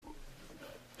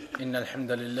إن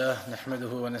الحمد لله نحمده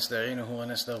ونستعينه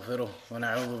ونستغفره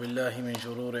ونعوذ بالله من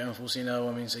شرور أنفسنا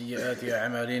ومن سيئات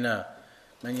أعمالنا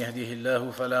من يهده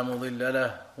الله فلا مضل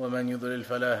له ومن يضلل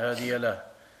فلا هادي له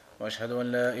وأشهد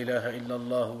أن لا إله إلا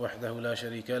الله وحده لا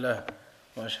شريك له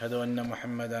وأشهد أن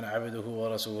محمدا عبده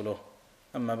ورسوله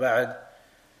أما بعد.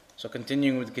 So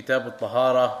continuing with Kitab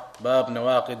al-Tahara, Bab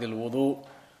Nawaqid al-Wudu,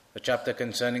 the chapter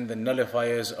concerning the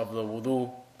nullifiers of the wudu,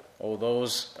 or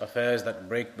those affairs that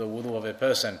break the wudu of a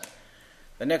person.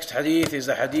 The next hadith is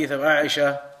the hadith of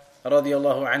Aisha رضي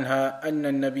الله عنها أن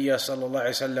النبي صلى الله عليه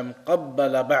وسلم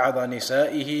قبل بعض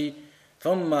نسائه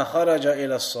ثم خرج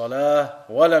إلى الصلاة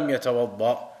ولم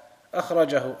يتوضأ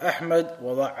أخرجه أحمد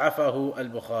وضعفه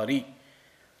البخاري.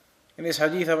 In this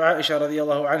hadith of Aisha رضي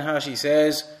الله عنها, she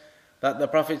says that the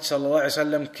Prophet صلى الله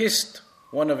عليه وسلم kissed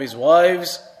one of his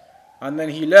wives and then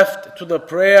he left to the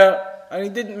prayer and he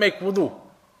didn't make wudu.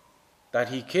 That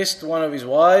he kissed one of his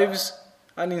wives,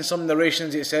 and in some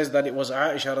narrations it says that it was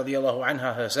Aisha radiallahu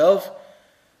anha herself.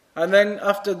 And then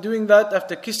after doing that,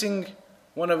 after kissing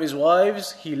one of his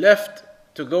wives, he left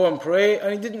to go and pray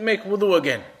and he didn't make wudu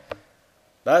again.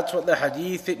 That's what the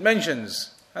hadith it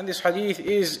mentions. And this hadith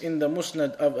is in the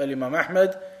Musnad of Imam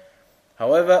Ahmad.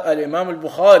 However, Imam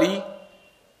al-Bukhari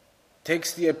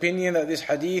takes the opinion that this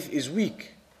hadith is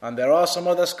weak. And there are some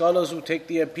other scholars who take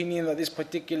the opinion that this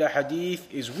particular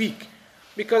hadith is weak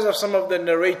because of some of the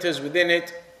narrators within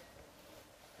it.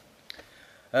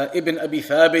 Ibn Abi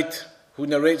Thabit, who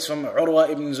narrates from Urwa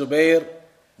ibn Zubayr,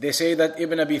 they say that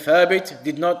Ibn Abi Thabit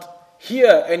did not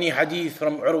hear any hadith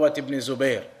from Urwa ibn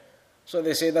Zubayr. So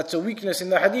they say that's a weakness in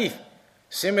the hadith.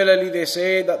 Similarly, they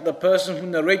say that the person who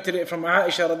narrated it from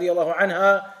Aisha radiallahu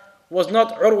anha was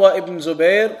not Urwa ibn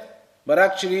Zubayr, but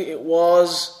actually it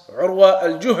was Urwa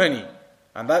al-Juhani,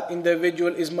 and that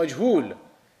individual is majhul.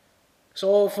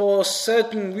 So for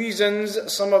certain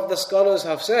reasons, some of the scholars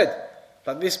have said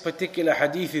that this particular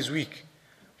hadith is weak.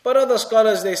 But other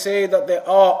scholars, they say that there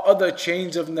are other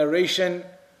chains of narration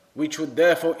which would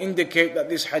therefore indicate that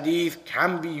this hadith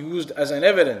can be used as an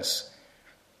evidence.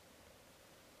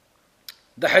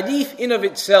 The hadith in of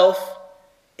itself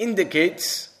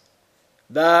indicates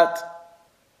that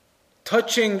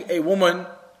touching a woman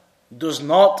does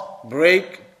not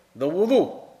break the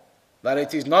wudu, that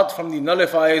it is not from the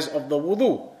nullifiers of the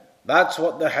wudu. That's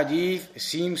what the hadith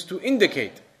seems to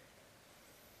indicate.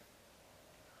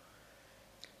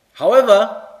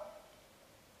 However,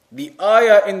 the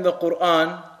ayah in the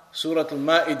Quran, Surah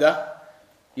Al-Ma'idah,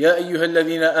 يا أيها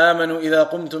الذين آمنوا إذا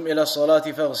قمتم إلى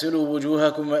الصلاة فاغسلوا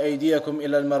وجوهكم وأيديكم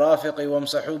إلى المرافق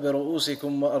وامسحوا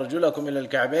برؤوسكم وأرجلكم إلى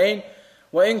الكعبين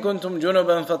وإن كنتم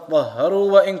جنبا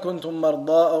فاطهروا وإن كنتم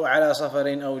مرضى أو على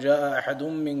سفر أو جاء أحد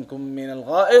منكم من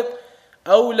الغائط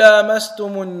أو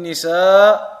لامستم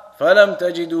النساء فلم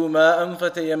تجدوا ماء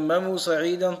فتيمموا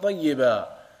صعيدا طيبا.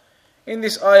 In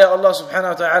this ayah, Allah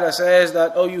subhanahu wa ta'ala says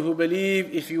that, O you who believe,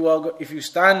 if you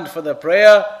stand for the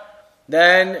prayer,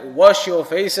 then wash your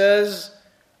faces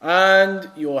and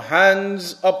your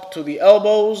hands up to the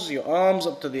elbows, your arms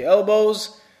up to the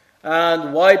elbows,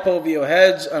 and wipe over your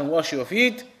heads and wash your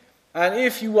feet. And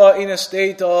if you are in a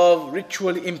state of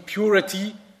ritual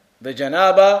impurity, the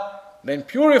janaba, then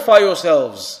purify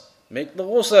yourselves. Make the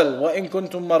ghusl. وَإِن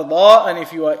كُنْتُم مَرْضَى, and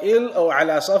if you are ill, or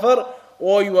عَلَى سَفَرٍ,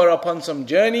 or you are upon some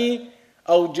journey,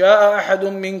 أَوْ جَاءَ أَحَدٌ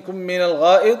مِّنكُم مِّنَ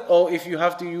الْغَائِطِ, or if you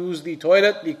have to use the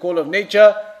toilet, the call of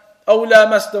nature, أَوْ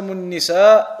لَامَسْتُمُ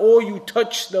النِّسَاءِ, or you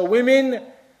touch the women,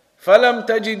 فَلَمْ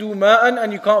تَجِدُوا مَاءً,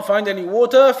 and you can't find any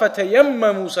water,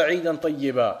 فَتَيَمَّمُوا صَعِيدًا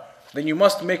طَيِّبًا, then you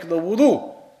must make the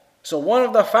wudu. So one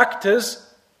of the factors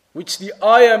which the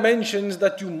ayah mentions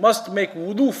that you must make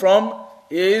wudu from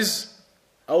is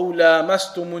أَوْ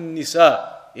لَامَسْتُمُ النِّسَاءِ,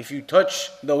 if you touch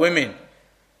the women.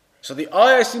 So the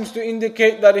ayah seems to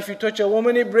indicate that if you touch a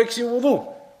woman, it breaks your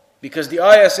wudu. Because the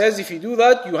ayah says if you do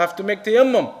that, you have to make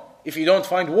tayammum. If you don't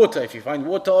find water. If you find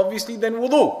water, obviously, then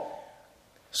wudu.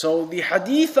 So the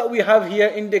hadith that we have here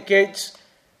indicates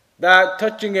that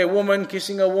touching a woman,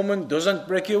 kissing a woman doesn't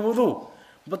break your wudu.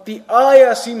 But the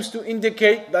ayah seems to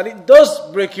indicate that it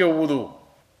does break your wudu.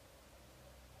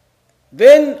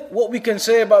 Then what we can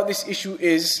say about this issue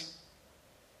is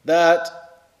that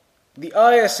the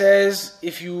ayah says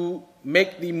if you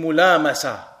make the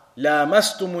mulamasa,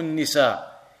 lamastumun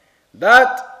nisa,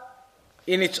 that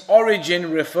in its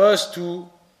origin refers to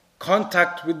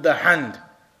contact with the hand.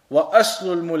 وَأَصْلُ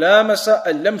الْمُلَامَسَةِ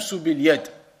اللَّمْسُ بِالْيَدِ,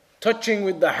 touching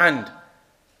with the hand.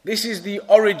 This is the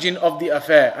origin of the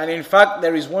affair. And in fact,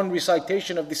 there is one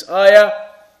recitation of this ayah,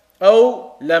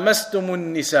 أَوْ لَمَسْتُمُ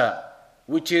النِّسَاءِ,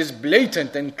 which is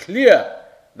blatant and clear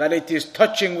that it is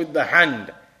touching with the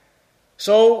hand.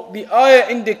 So the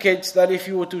ayah indicates that if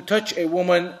you were to touch a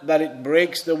woman, that it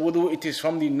breaks the wudu, it is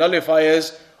from the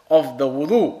nullifiers of the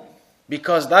wudu.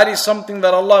 Because that is something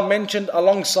that Allah mentioned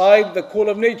alongside the call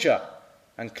of nature.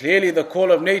 And clearly the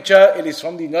call of nature, it is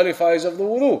from the nullifiers of the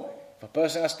wudu. If a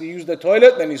person has to use the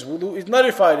toilet, then his wudu is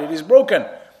nullified, it is broken.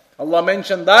 Allah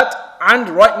mentioned that, and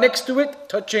right next to it,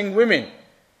 touching women.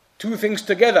 Two things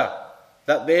together,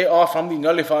 that they are from the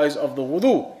nullifiers of the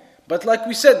wudu. But like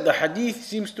we said, the hadith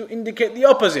seems to indicate the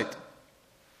opposite.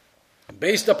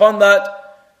 Based upon that,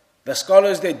 the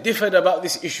scholars, they differed about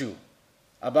this issue,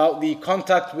 about the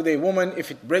contact with a woman,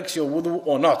 if it breaks your wudu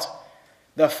or not.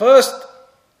 The first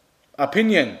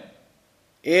opinion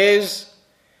is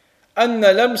أن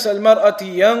لمس المرأة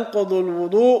ينقض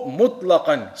الوضوء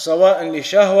مطلقا سواء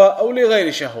لشهوة أو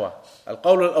لغير شهوة.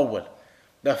 القول الأول.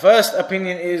 The first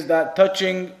opinion is that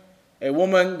touching a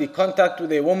woman, the contact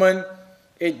with a woman,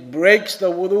 it breaks the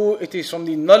wudu, it is from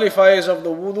the nullifiers of the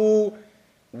wudu,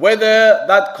 whether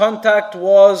that contact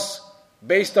was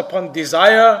based upon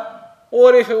desire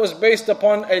or if it was based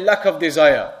upon a lack of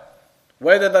desire.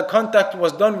 Whether the contact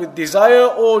was done with desire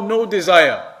or no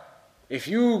desire. If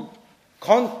you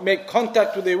make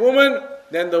contact with a woman,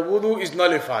 then the wudu is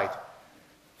nullified.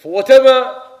 For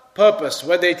whatever purpose,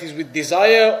 whether it is with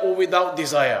desire or without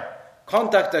desire.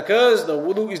 Contact occurs, the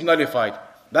wudu is nullified.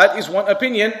 That is one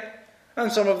opinion. And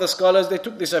some of the scholars, they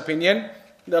took this opinion,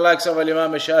 the likes of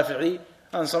Imam al-Shafi'i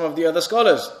and some of the other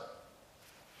scholars.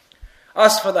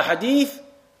 As for the hadith,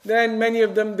 then many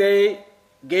of them, they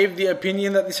gave the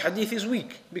opinion that this hadith is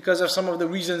weak because of some of the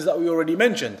reasons that we already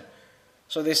mentioned.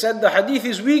 So they said the hadith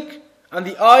is weak, and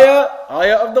the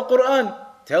ayah of the Quran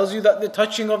tells you that the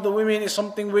touching of the women is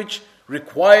something which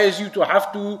requires you to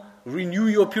have to renew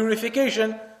your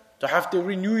purification, to have to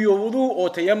renew your wudu or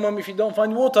tayammum if you don't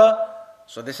find water.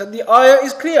 So they said the ayah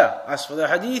is clear. As for the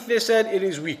hadith, they said it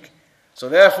is weak. So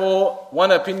therefore,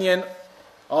 one opinion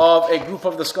of a group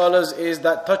of the scholars is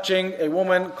that touching a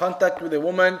woman, contact with a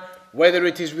woman, whether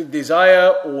it is with desire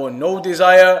or no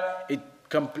desire,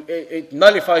 it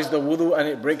nullifies the wudu and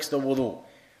it breaks the wudu.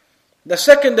 The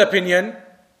second opinion,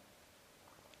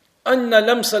 أن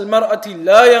لمس المرأة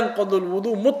لا ينقض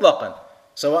الوضوء مطلقا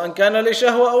سواء كان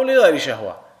لشهوة أو لغير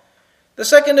شهوة. The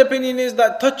second opinion is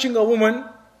that touching a woman,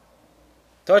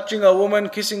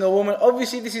 kissing a woman,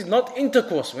 obviously this is not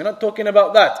intercourse, we're not talking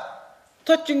about that.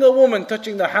 Touching a woman,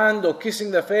 touching the hand or kissing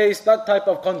the face, that type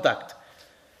of contact.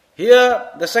 Here,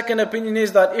 the second opinion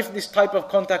is that if this type of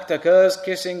contact occurs,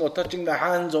 kissing or touching the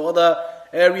hands or other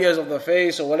areas of the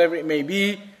face or whatever it may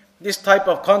be, this type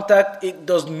of contact, it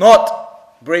does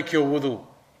not break your wudu.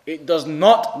 It does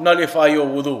not nullify your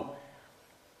wudu.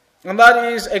 And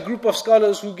that is a group of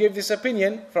scholars who gave this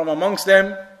opinion. From amongst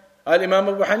them, Al-Imam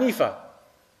Abu Hanifa.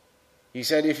 He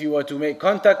said if you were to make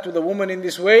contact with a woman in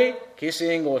this way,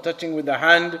 kissing or touching with the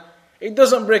hand, it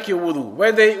doesn't break your wudu,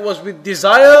 whether it was with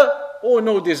desire or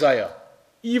no desire.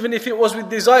 Even if it was with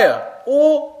desire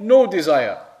or no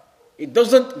desire, it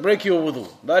doesn't break your wudu.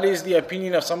 That is the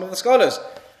opinion of some of the scholars.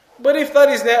 But if that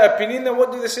is their opinion, then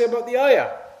what do they say about the ayah?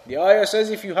 The ayah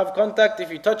says if you have contact, if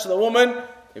you touch the woman,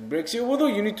 it breaks your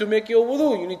wudu. You need to make your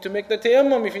wudu. You need to make the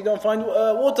tayammum if you don't find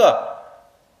water.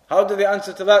 How do they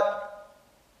answer to that?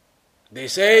 They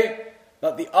say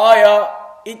that the ayah,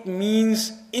 it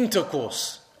means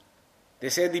intercourse. They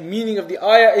say the meaning of the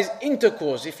ayah is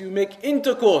intercourse. If you make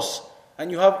intercourse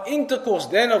and you have intercourse,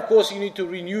 then of course you need to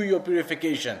renew your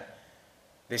purification.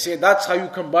 They say that's how you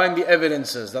combine the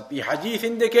evidences. That the hadith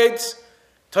indicates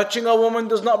touching a woman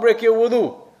does not break your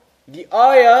wudu. The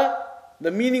ayah,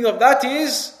 the meaning of that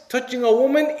is touching a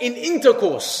woman in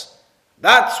intercourse.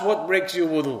 That's what breaks your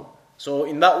wudu. So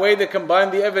in that way they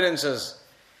combine the evidences.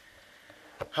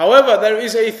 However, there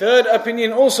is a third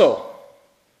opinion also,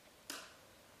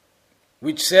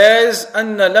 which says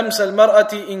أن لمس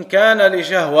المرأة إن كان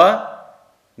لشهوة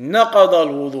نقض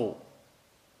الوضوء.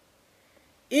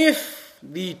 If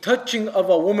the touching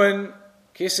of a woman,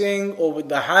 kissing or with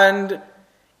the hand,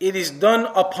 it is done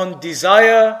upon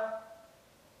desire,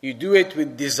 you do it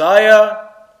with desire,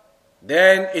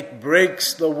 then it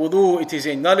breaks the wudu. It is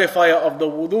a nullifier of the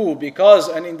wudu, because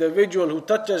an individual who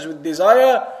touches with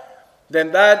desire,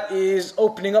 then that is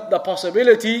opening up the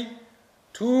possibility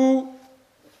to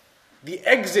the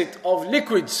exit of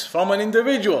liquids from an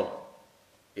individual.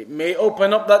 It may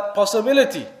open up that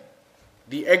possibility.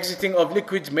 The exiting of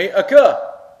liquids may occur.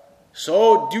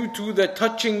 So due to the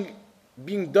touching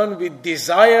being done with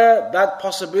desire, that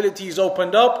possibility is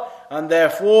opened up, and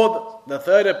therefore the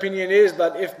third opinion is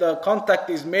that if the contact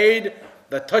is made,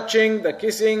 the touching, the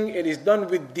kissing, it is done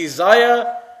with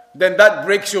desire, then that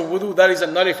breaks your wudu. That is a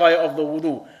nullifier of the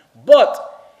wudu. But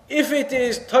if it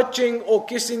is touching or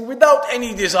kissing without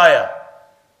any desire,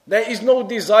 there is no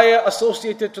desire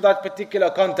associated to that particular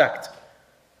contact,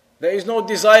 there is no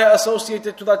desire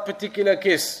associated to that particular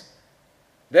kiss,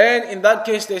 then in that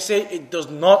case they say it does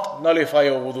not nullify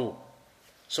your wudu.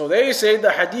 So they say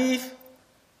the hadith,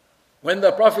 when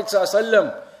the Prophet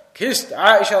ﷺ kissed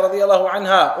Aisha radiallahu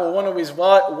anha or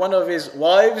one of his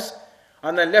wives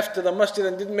and then left to the masjid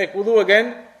and didn't make wudu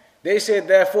again, they say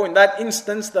therefore in that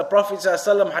instance the Prophet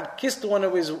ﷺ had kissed one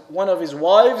of his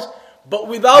wives but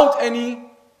without any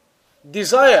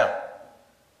desire.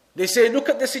 They say look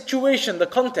at the situation, the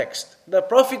context. The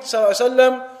Prophet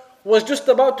ﷺ was just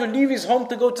about to leave his home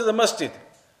to go to the masjid.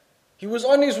 He was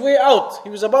on his way out. He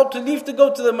was about to leave to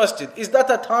go to the masjid. Is that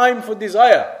a time for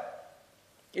desire?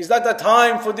 Is that a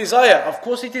time for desire? Of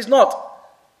course it is not.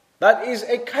 That is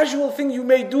a casual thing you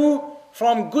may do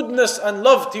from goodness and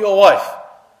love to your wife.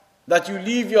 That you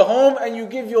leave your home and you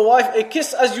give your wife a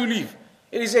kiss as you leave.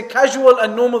 It is a casual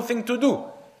and normal thing to do.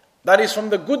 That is from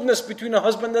the goodness between a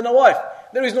husband and a wife.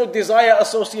 There is no desire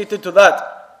associated to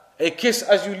that. A kiss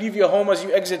as you leave your home, as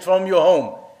you exit from your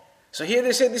home. So here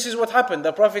they say this is what happened.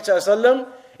 The Prophet ﷺ,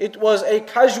 it was a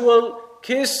casual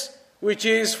kiss which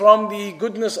is from the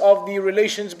goodness of the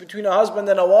relations between a husband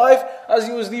and a wife as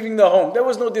he was leaving the home. There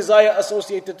was no desire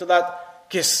associated to that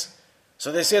kiss.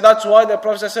 So they say that's why the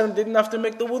Prophet ﷺ didn't have to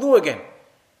make the wudu again.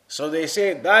 So they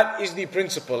say that is the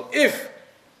principle. If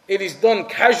it is done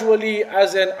casually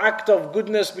as an act of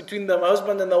goodness between the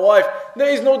husband and the wife, there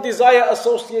is no desire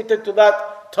associated to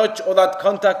that touch or that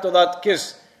contact or that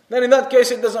kiss, then in that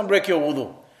case it doesn't break your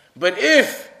wudu. But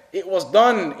if it was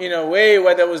done in a way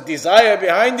where there was desire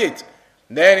behind it,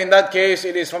 then in that case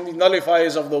it is from the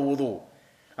nullifiers of the wudu.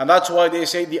 And that's why they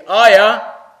say the ayah,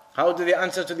 how do they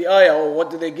answer to the ayah, or what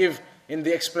do they give in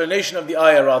the explanation of the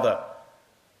ayah rather?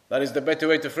 That is the better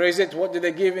way to phrase it. What do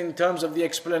they give in terms of the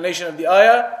explanation of the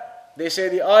ayah? They say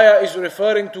the ayah is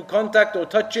referring to contact or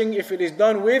touching if it is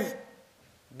done with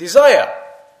desire.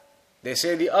 They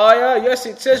say the ayah, yes,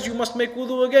 it says you must make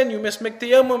wudu again, you must make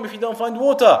tayammum if you don't find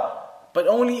water, but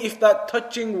only if that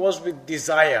touching was with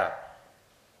desire.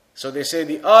 So they say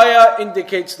the ayah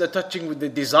indicates the touching with the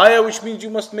desire, which means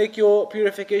you must make your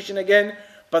purification again,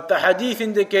 but the hadith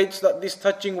indicates that this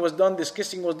touching was done, this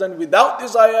kissing was done without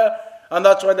desire, and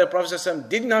that's why the Prophet ﷺ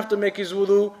didn't have to make his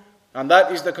wudu, and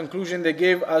that is the conclusion they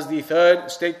give as the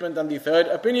third statement and the third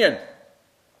opinion.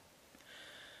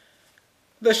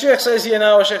 The Shaykh says here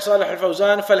now, Shaykh Salih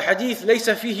al-Fawzan, فَالْحَدِيث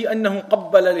لَيْسَ فِيهِ أَنَّهُ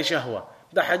قَبَّلَ لِشَهْوَةٍ.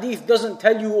 The hadith doesn't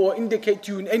tell you or indicate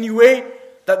to you in any way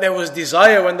that there was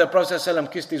desire when the Prophet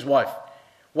ﷺ kissed his wife.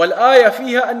 وَالْآيَةِ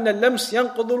فِيهَا أَنَّ اللَّمْسِ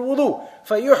يَنْقُضُ الْوُضُوءِ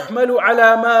فَيُحْمَلُ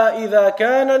عَلَى مَا إِذَا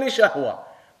كَانَ لِشَهْوَةٍ.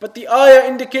 But the ayah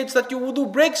indicates that your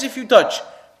wudu breaks if you touch.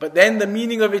 But then the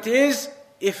meaning of it is,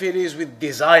 if it is with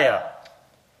desire.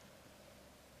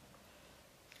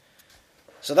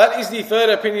 So that is the third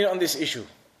opinion on this issue.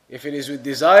 If it is with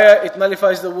desire, it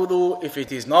nullifies the wudu. If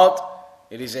it is not,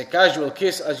 it is a casual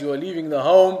kiss as you are leaving the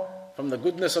home from the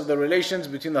goodness of the relations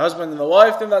between the husband and the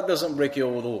wife, then that doesn't break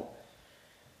your wudu.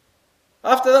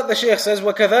 After that the Shaykh says,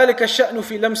 وَكَذَلِكَ الشَّأْنُ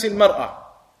فِي لَمْسِ الْمَرْأَةِ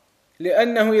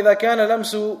لِأَنَّهُ إِذَا كَانَ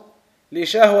لَمْسُ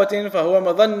لشهوة فهو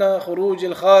مظنة خروج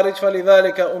الخارج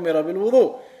فلذلك أمر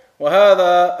بالوضوء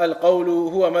وهذا القول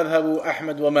هو مذهب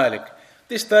أحمد ومالك.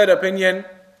 This third opinion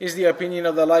is the opinion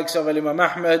of the likes of Imam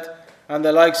Ahmad and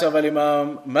the likes of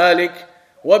Imam Malik.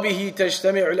 وبه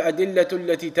تجتمع الأدلة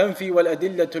التي تنفي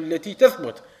والأدلة التي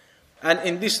تثبت. And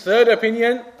in this third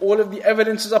opinion, all of the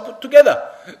evidences are put together.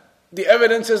 The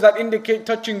evidences that indicate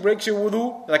touching breaks your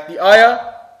wudu, like the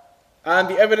ayah, and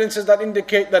the evidences that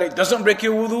indicate that it doesn't break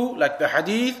your wudu, like the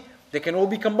hadith, they can all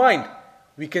be combined.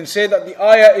 We can say that the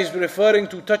ayah is referring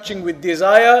to touching with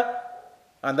desire,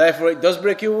 and therefore it does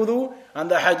break your wudu, and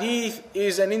the hadith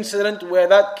is an incident where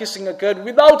that kissing occurred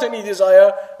without any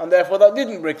desire, and therefore that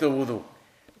didn't break the wudu.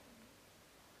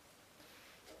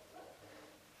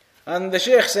 And the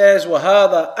Shaykh says,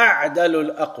 وَهَذَا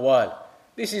أَعْدَلُ الْأَقْوَالِ.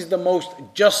 This is the most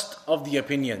just of the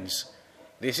opinions.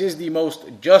 This is the most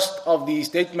just of the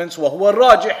statements. وَهُوَ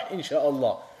الرَّاجِحِ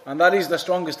إِنشَاءَ. And that is the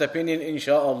strongest opinion,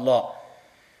 insha'Allah.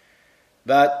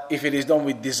 That if it is done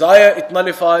with desire, it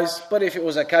nullifies. But if it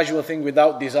was a casual thing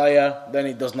without desire, then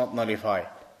it does not nullify.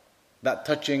 That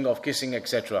touching of kissing,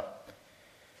 etc.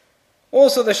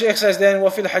 Also the Shaykh says then,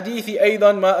 وَفِي الْحَدِيثِ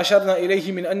أَيْضًا مَا أَشَرْنَا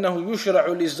إِلَيْهِ مِنْ أَنَّهُ يُشْرَعُ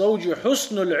لِلزَّوْجِ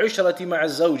حُسْنُ الْعِشْرَةِ مَعَ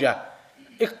الزَّوْجَةِ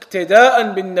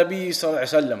اقتداء بالنبي صلى الله عليه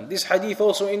وسلم. This hadith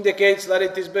also indicates that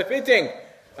it is befitting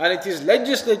and it is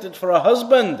legislated for a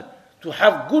husband to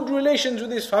have good relations with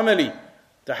his family,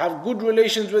 to have good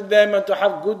relations with them and to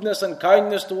have goodness and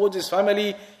kindness towards his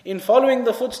family in following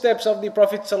the footsteps of the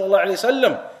Prophet sallallahu alaihi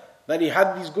wasallam. that he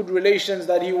had these good relations,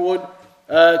 that he would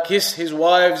kiss his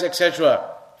wives, etc.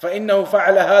 فإنه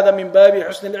فعل هذا من باب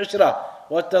حسن العشرة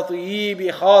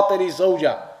وتطيب خاطر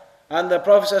الزوجة. And the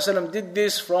Prophet ﷺ did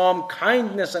this from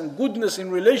kindness and goodness in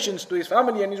relations to his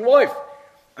family and his wife.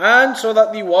 And so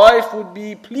that the wife would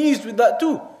be pleased with that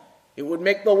too. It would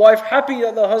make the wife happy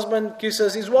that the husband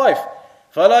kisses his wife.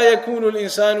 فلا يكون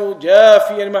الإنسان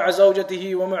جافيا مع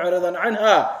زوجته ومعرضا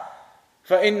عنها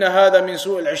فإن هذا من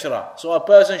سوء العشرة. So a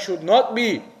person should not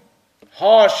be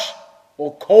harsh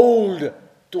or cold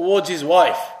towards his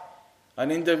wife.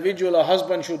 An individual, a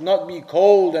husband, should not be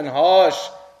cold and harsh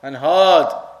and hard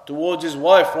towards his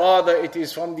wife. Rather, it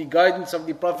is from the guidance of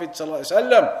the Prophet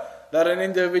ﷺ that an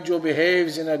individual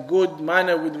behaves in a good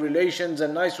manner with relations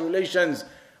and nice relations.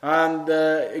 And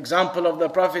the example of the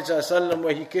Prophet ﷺ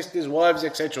where he kissed his wives,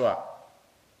 etc.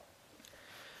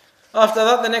 After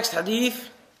that, the next hadith.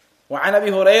 وعن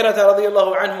أبي هريرة رضي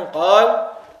الله عنه قال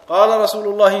قال رسول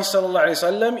الله صلى الله عليه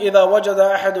وسلم إذا وجد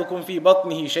أحدكم في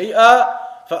بطنه شيئا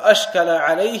فأشكل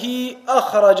عليه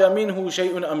أخرج منه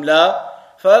شيء أم لا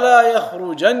فلا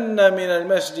يخرجن من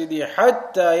المسجد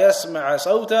حتى يسمع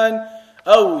صوتا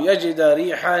أو يجد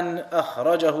ريحا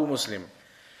أخرجه مسلم.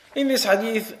 In this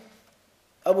hadith,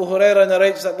 Abu Hurairah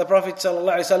narrates that the Prophet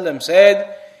ﷺ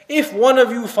said, if one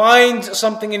of you finds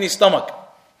something in his stomach,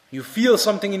 you feel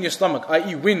something in your stomach,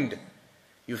 i.e. wind,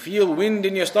 you feel wind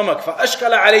in your stomach,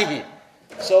 فَأَشْكَلَ عَلَيْهِ,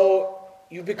 so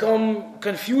you become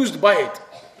confused by it.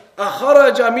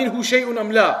 أَخَرَجَ مِنْهُ شَيْءٌ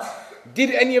أَمْ لَا,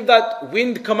 did any of that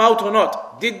wind come out or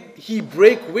not? Did he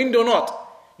break wind or not?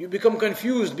 You become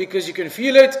confused because you can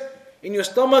feel it in your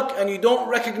stomach and you don't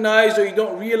recognize or you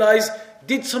don't realize,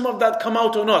 did some of that come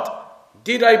out or not?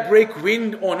 Did I break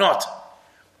wind or not?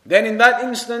 Then in that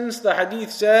instance, the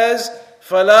hadith says,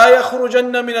 فَلَا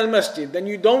يَخْرُجَنَّ مِنَ الْمَسْجِدِ, then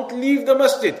you don't leave the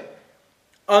masjid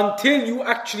until you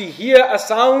actually hear a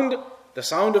sound, the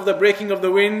sound of the breaking of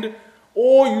the wind,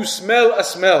 or you smell a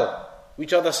smell,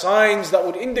 which are the signs that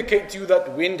would indicate to you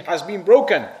that wind has been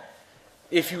broken.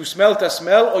 If you smelt a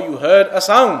smell or you heard a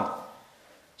sound.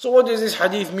 So what does this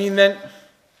hadith mean then?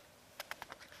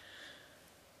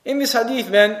 In this hadith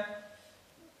then,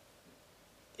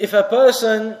 if a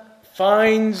person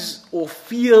finds or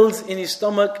feels in his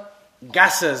stomach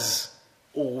gases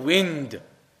or wind,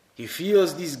 he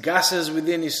feels these gases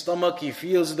within his stomach, he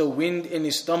feels the wind in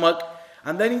his stomach,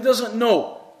 and then he doesn't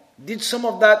know, did some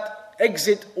of that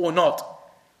exit or not?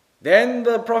 Then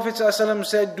the Prophet ﷺ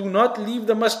said, do not leave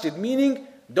the masjid, meaning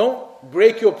don't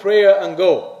break your prayer and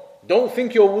go. Don't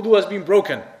think your wudu has been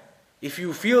broken. If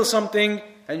you feel something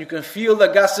and you can feel the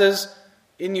gases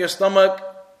in your stomach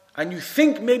and you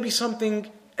think maybe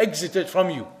something exited from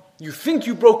you, you think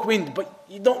you broke wind but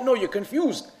you don't know, you're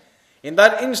confused. In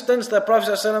that instance, the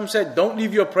Prophet ﷺ said, don't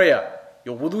leave your prayer.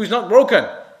 Your wudu is not broken.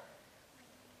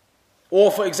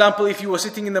 Or for example, if you were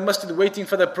sitting in the masjid waiting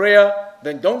for the prayer,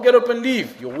 then don't get up and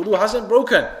leave. Your wudu hasn't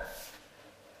broken.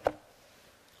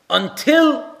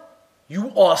 Until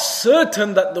you are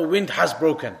certain that the wind has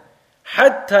broken.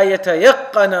 حتى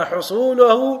يتيقن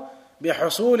حصوله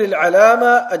بحصول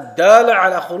العلامة الدالة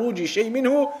على خروج شيء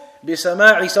منه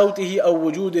بسماع صوته أو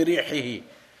وجود ريحه.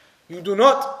 You do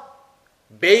not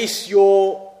base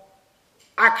your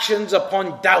actions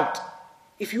upon doubt.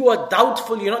 If you are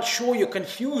doubtful, you're not sure, you're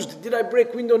confused, did I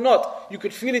break wind or not? You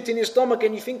could feel it in your stomach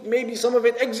and you think maybe some of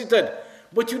it exited,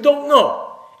 but you don't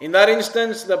know. In that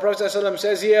instance, the Prophet ﷺ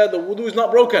says here, the wudu is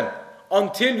not broken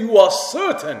until you are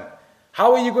certain.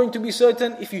 How are you going to be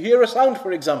certain? If you hear a sound,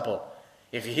 for example.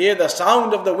 If you hear the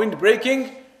sound of the wind breaking,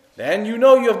 then you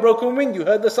know you have broken wind, you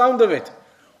heard the sound of it.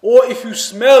 Or if you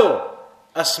smell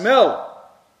a smell,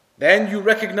 then you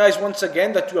recognize once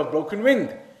again that you have broken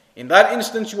wind. In that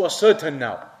instance, you are certain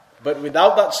now. But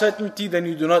without that certainty, then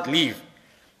you do not leave.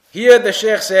 Here the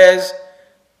Shaykh says,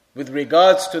 with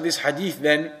regards to this hadith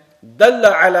then, دَلَّ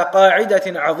عَلَى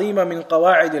قَاعِدَةٍ عَظِيمَةٍ مِنْ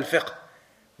قَوَاعِدِ الْفِقْهِ.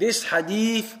 This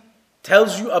hadith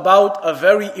tells you about a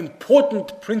very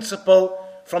important principle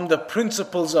from the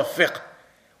principles of fiqh.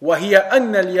 وَهِيَ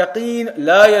أَنَّ الْيَقِينَ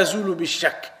لَا يَزُولُ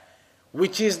بِالشَّكِّ,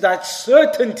 which is that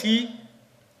certainty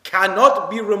cannot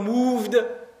be removed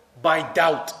by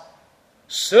doubt.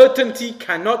 Certainty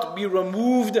cannot be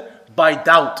removed by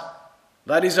doubt.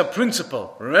 That is a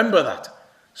principle. Remember that.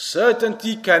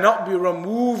 Certainty cannot be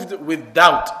removed with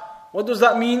doubt. What does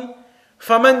that mean?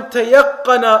 فَمَنْ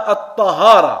تَيَقَّنَ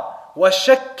الطَّهَارَ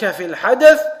وَشَكَّ فِي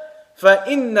الْحَدَثِ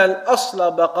فَإِنَّ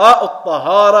الْأَصْلَ بَقَاءُ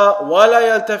الطَّهَارَ وَلَا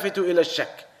يَلْتَفِتُ إِلَى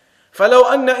الشَّكِّ فَلَوْ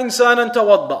أَنَّ إِنسَانًا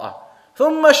تَوَضَّأَ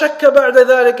ثُمَّ شَكَّ بَعْدَ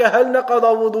ذَلِكَ هَلْ نَقَضَ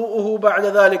وُضُوءُهُ بَعْدَ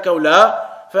ذَلِكَ أَوْ لَا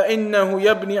فَإِنَّهُ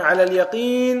يَبْنِي عَلَى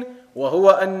الْيَقِينِ وَهُوَ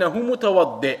أَنَّهُ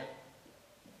مُتَوَضِّئ.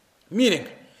 Meaning,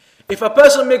 If a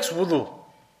person makes wudu,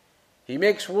 he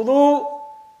makes wudu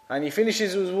and he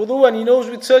finishes his wudu and he knows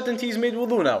with certainty he's made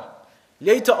wudu now.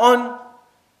 Later on,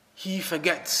 he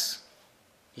forgets.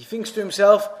 He thinks to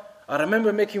himself, I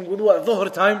remember making wudu at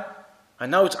dhuhr time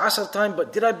and now it's asr time,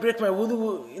 but did I break my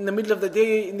wudu in the middle of the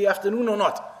day, in the afternoon or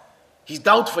not? He's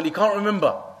doubtful, he can't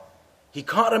remember. He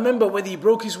can't remember whether he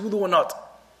broke his wudu or not.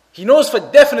 He knows for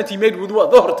definite he made wudu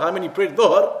at dhuhr time and he prayed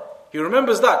dhuhr. He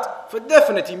remembers that. For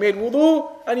definite he made wudu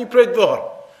and he prayed dhuhr.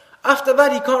 After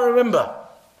that he can't remember.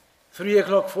 3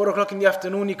 o'clock, 4 o'clock in the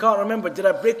afternoon, he can't remember, did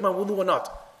I break my wudu or not?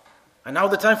 And now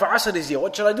the time for asr is here.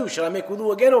 What shall I do? Shall I make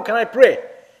wudu again or can I pray?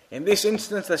 In this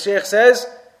instance the Shaykh says,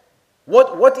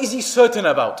 what is he certain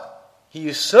about? He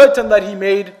is certain that he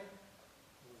made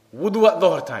wudu at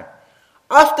dhuhr time.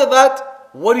 After that,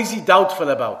 what is he doubtful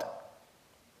about?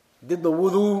 Did the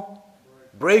wudu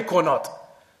break or not?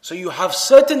 So you have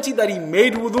certainty that he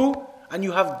made wudu and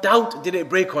you have doubt, did it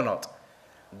break or not?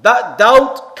 That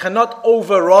doubt cannot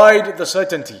override the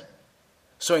certainty.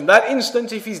 So in that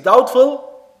instance, if he's doubtful,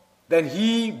 then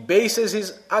he bases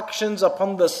his actions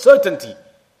upon the certainty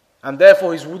and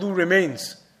therefore his wudu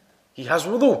remains. He has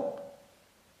wudu.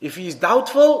 If he is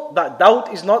doubtful, that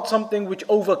doubt is not something which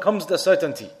overcomes the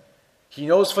certainty. He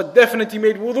knows for definite he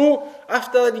made wudu.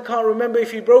 After that he can't remember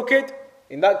if he broke it.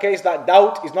 In that case that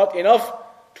doubt is not enough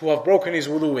to have broken his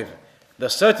wudu with. The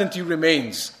certainty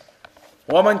remains.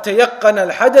 وَمَنْ تَيَقَّنَ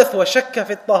الْحَدَثْ وَشَكَّ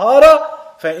فِي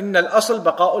الطَّهَارَةِ فَإِنَّ الْأَصْلَ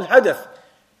بَقَاءُ الْحَدَثِ.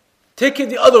 Take it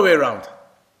the other way around.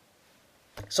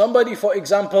 Somebody, for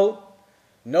example,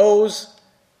 knows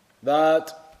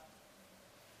that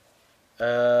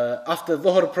after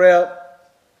dhuhr prayer,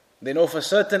 they know for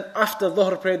certain after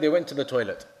dhuhr prayer they went to the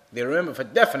toilet. They remember for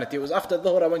definite, it was after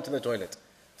dhuhr I went to the toilet.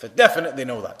 For definite they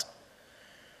know that.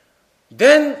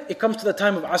 Then it comes to the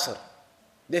time of asr.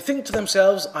 They think to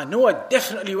themselves, I know I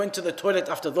definitely went to the toilet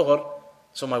after dhuhr,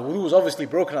 so my wudu was obviously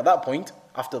broken at that point,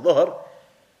 after dhuhr,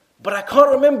 but I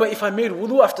can't remember if I made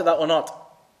wudu after that or not.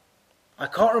 I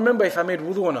can't remember if I made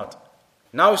wudu or not.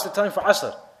 Now it's the time for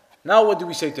asr. Now what do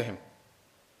we say to him?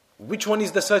 Which one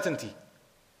is the certainty?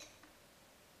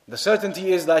 The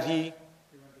certainty is that he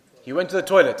went to the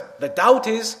toilet. The doubt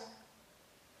is,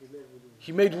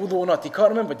 he made wudu or not. He can't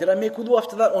remember, did I make wudu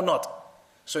after that or not?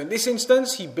 So in this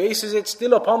instance, he bases it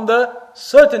still upon the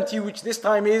certainty, which this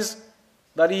time is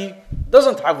that he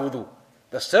doesn't have wudu.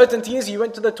 The certainty is he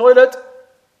went to the toilet,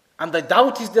 and the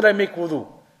doubt is, did I make wudu?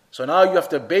 So now you have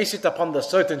to base it upon the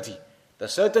certainty. The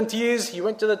certainty is he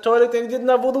went to the toilet and he didn't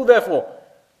have wudu therefore.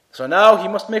 So now he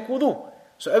must make wudu.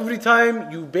 So every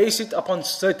time you base it upon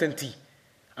certainty,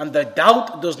 and the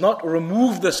doubt does not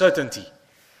remove the certainty.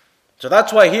 So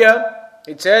that's why here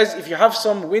it says, if you have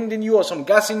some wind in you or some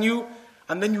gas in you,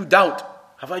 and then you doubt,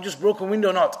 have I just broken wind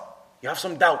or not? You have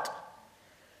some doubt.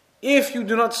 If you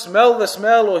do not smell the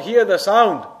smell or hear the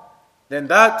sound, then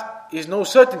that is no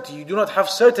certainty. You do not have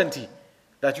certainty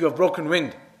that you have broken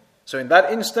wind. So in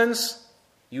that instance,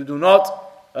 you do not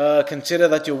consider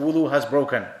that your wudu has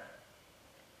broken.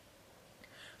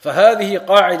 فهذه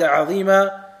قاعدة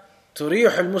عظيمة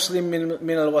تريح المسلم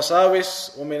من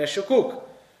الوساوس ومن الشكوك.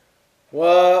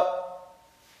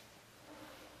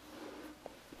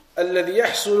 الذي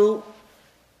يحصل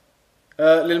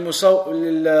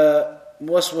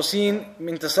للموسوسين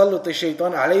من تسلط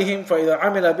الشيطان عليهم فإذا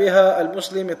عمل بها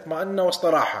المسلم اطمأن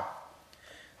واستراح.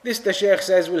 This, the Shaykh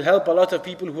says, will help a lot of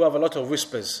people who have a lot of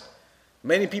whispers.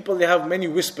 Many people, they have many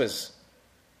whispers.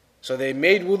 So they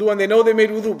made wudu and they know they made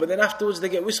wudu, but then afterwards they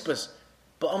get whispers.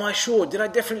 But am I sure? Did I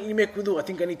definitely make wudu? I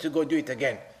think I need to go do it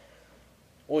again.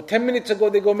 Or 10 minutes ago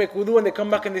they go make wudu and they come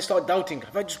back and they start doubting,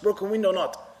 have I just broken wind or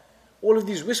not? All of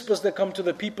these whispers that come to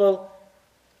the people,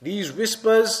 these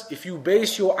whispers, if you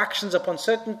base your actions upon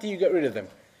certainty, you get rid of them.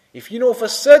 If you know for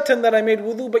certain that I made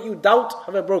wudu, but you doubt,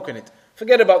 have I broken it?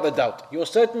 Forget about the doubt. Your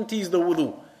certainty is the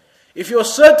wudu. If you're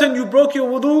certain you broke your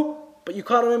wudu, but you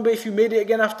can't remember if you made it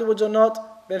again afterwards or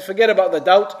not, then forget about the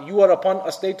doubt. You are upon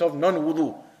a state of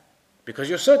non-wudu, because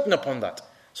you're certain upon that.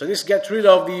 So this gets rid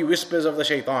of the whispers of the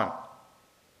shaitan.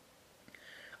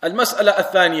 المسألة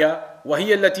الثانية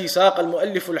وهي التي ساق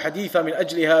المؤلف الحديث من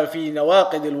أجلها في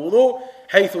نواقض الوضوء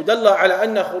حيث دل على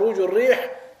أن خروج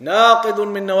الريح ناقض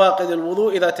من نواقض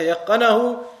الوضوء إذا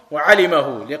تيقنه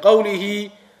وعلمه لقوله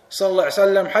صلى الله عليه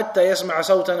وسلم حتى يسمع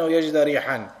صوتا أو يجد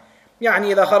ريحا.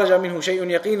 يعني إذا خرج منه شيء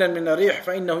يقينا من الريح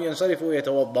فإنه ينصرف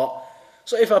ويتوضأ.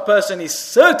 So if a person is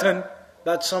certain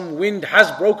that some wind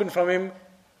has broken from him,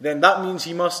 then that means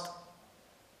he must,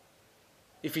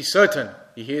 if he's certain,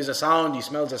 he hears a sound, he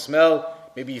smells a smell,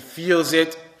 maybe he feels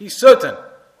it, he's certain,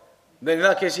 then in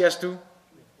that case he has to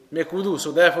make wudu.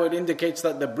 So therefore it indicates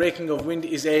that the breaking of wind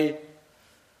is a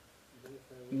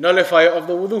nullifier of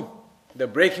the wudu. The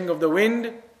breaking of the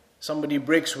wind, somebody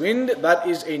breaks wind, that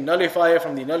is a nullifier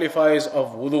from the nullifiers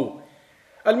of wudu.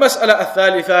 المسألة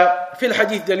الثالثة في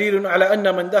الحديث دليل على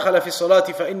أن من دخل في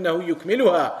الصلاة فإنه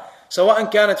يكملها سواء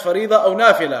كانت فريضة أو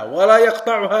نافلة ولا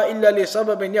يقطعها إلا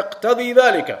لسبب يقتضي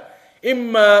ذلك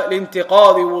إما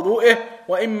لانتقاض وضوئه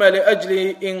وإما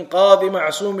لأجل إنقاذ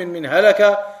معصوم من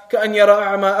هلك كأن يرى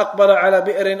أعمى أقبل على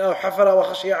بئر أو حفر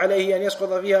وخشي عليه أن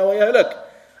يسقط فيها ويهلك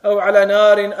أو على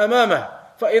نار أمامه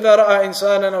فإذا رأى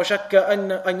إنسانا وشك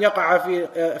أن يقع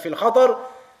في الخطر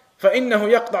فإنه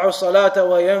يقطع الصلاة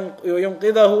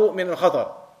وينقذه من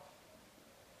الخطر.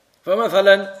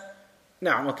 فمثلا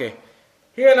نعم okay.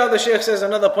 Here now the Shaykh says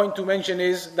another point to mention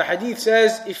is the hadith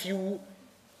says if you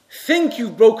think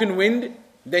you've broken wind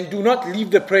then do not leave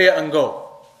the prayer and go.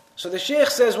 So the Shaykh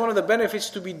says one of the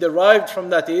benefits to be derived from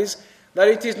that is that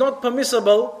it is not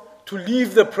permissible to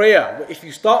leave the prayer. If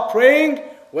you start praying,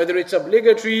 whether it's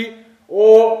obligatory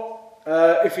or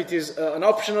if it is an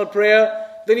optional prayer,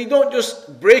 then you don't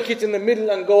just break it in the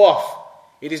middle and go off.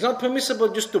 It is not permissible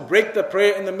just to break the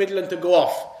prayer in the middle and to go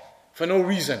off for no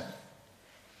reason.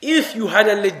 If you had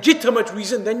a legitimate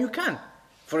reason, then you can.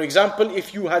 For example,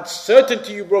 if you had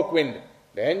certainty you broke wind,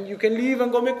 then you can leave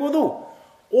and go make wudu.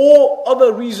 Or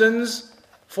other reasons,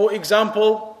 for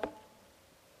example,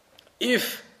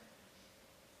 if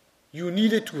you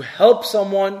needed to help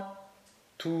someone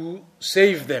to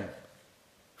save them.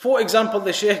 For example,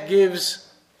 the Shaykh gives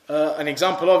an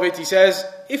example of it. He says,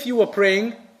 if you were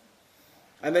praying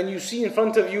and then you see in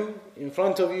front of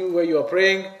you where you are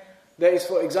praying, there is,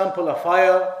 for example, a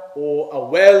fire or a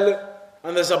well,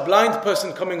 and there's a blind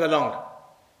person coming along.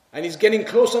 And he's getting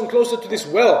closer and closer to this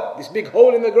well, this big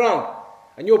hole in the ground.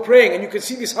 And you're praying and you can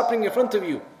see this happening in front of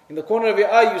you. In the corner of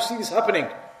your eye, you see this happening.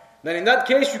 Then in that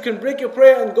case, you can break your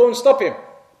prayer and go and stop him.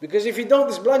 Because if you don't,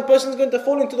 this blind person is going to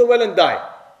fall into the well and die.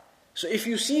 So if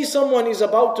you see someone is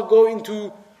about to go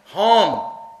into harm,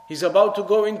 he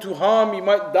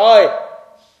might die.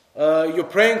 You're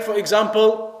praying, for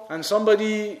example, and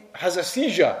somebody has a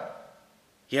seizure.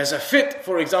 He has a fit,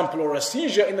 for example, or a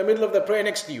seizure in the middle of the prayer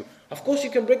next to you. Of course, you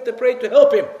can break the prayer to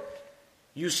help him.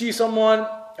 You see someone,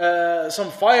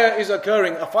 some fire is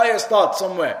occurring, a fire starts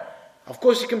somewhere. Of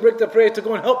course, you can break the prayer to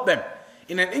go and help them.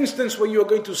 In an instance where you are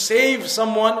going to save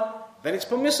someone, then it's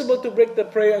permissible to break the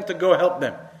prayer and to go help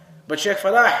them. But Shaykh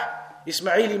Falah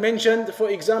Ismaili mentioned, for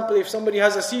example, if somebody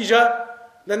has a seizure,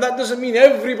 then that doesn't mean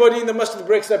everybody in the masjid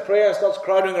breaks their prayer and starts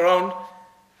crowding around.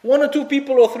 1 or 2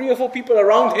 people or 3 or 4 people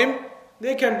around him,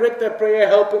 they can break their prayer,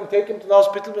 help him, take him to the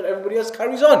hospital, but everybody else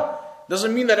carries on.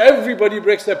 Doesn't mean that everybody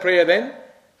breaks their prayer then.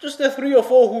 Just the 3 or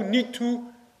 4 who need to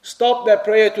stop their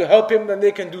prayer to help him, then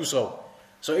they can do so.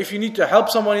 So if you need to help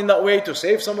someone in that way, to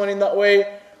save someone in that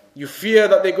way, you fear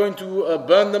that they're going to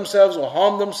burn themselves or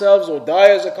harm themselves or die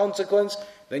as a consequence,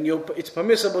 then it's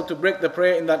permissible to break the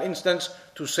prayer in that instance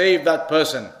to save that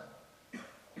person.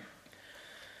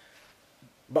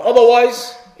 But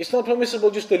otherwise, it's not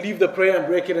permissible just to leave the prayer and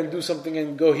break it and do something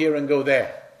and go here and go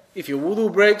there. If your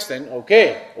wudu breaks, then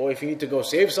okay. Or if you need to go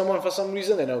save someone for some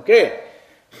reason, then okay.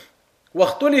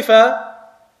 واختلف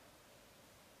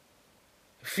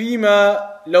فيما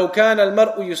لو كان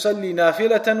المرء يصلي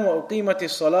نافلة وأقيمت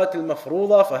الصلاة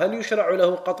المفروضة فهل يشرع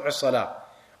له قطع الصلاة؟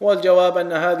 والجواب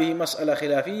أن هذه مسألة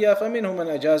خلافية فمنهم من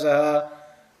أجازها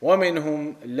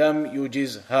ومنهم لم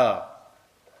يجزها.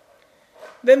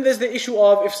 Then there's the issue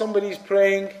of if somebody is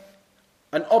praying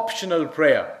an optional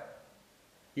prayer.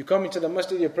 You come into the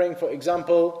masjid, you're praying, for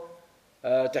example,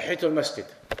 Tahiyatul Masjid.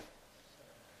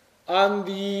 And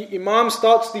the Imam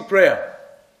starts the prayer.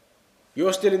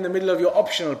 You're still in the middle of your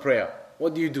optional prayer.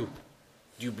 What do? Do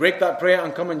you break that prayer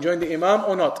and come and join the Imam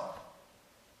or not?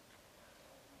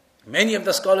 Many of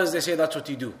the scholars, they say that's what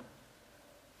you do.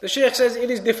 The Shaykh says it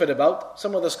is differed about.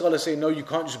 Some of the scholars say no, you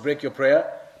can't just break your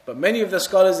prayer. But many of the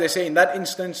scholars, they say in that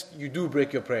instance, you do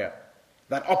break your prayer.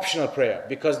 That optional prayer.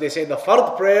 Because they say the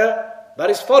fard prayer, that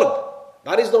is fard.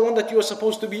 That is the one that you are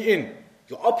supposed to be in.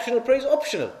 Your optional prayer is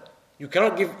optional. You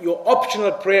cannot give your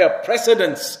optional prayer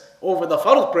precedence over the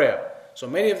fard prayer. So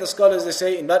many of the scholars, they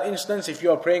say in that instance, if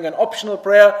you are praying an optional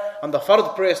prayer and the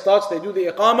fard prayer starts, they do the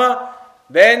iqamah,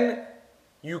 then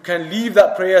you can leave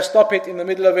that prayer, stop it in the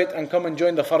middle of it and come and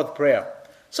join the fard prayer.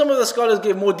 Some of the scholars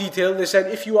gave more detail. They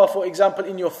said if you are, for example,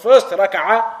 in your first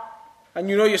rak'ah and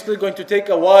you know you're still going to take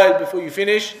a while before you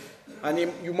finish and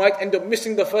you might end up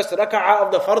missing the first rak'ah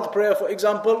of the fard prayer, for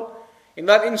example, in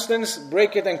that instance,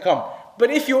 break it and come. But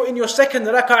if you're in your second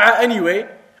rak'ah anyway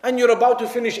and you're about to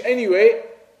finish anyway,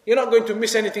 you're not going to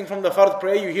miss anything from the fard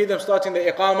prayer. You hear them starting the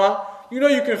iqamah, you know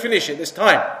you can finish it, there's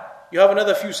time. You have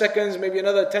another few seconds, maybe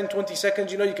another 10, 20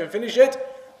 seconds, you know you can finish it.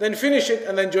 then finish it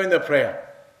and then join the prayer.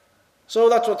 So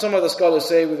that's what some of the scholars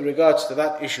say with regards to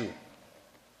that issue.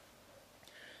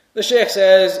 The Shaykh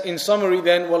says, in summary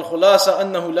then, وَالْخُلَاصَ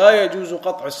أَنَّهُ لَا يَجُوزُ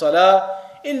قَطْعُ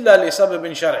الصَّلَاةِ إِلَّا لِسَبَبٍ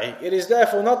شَرْعِي. It is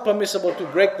therefore not permissible to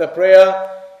break the prayer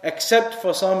except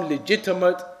for some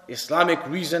legitimate Islamic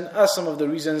reason, as some of the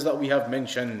reasons that we have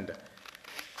mentioned.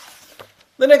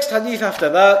 The next hadith after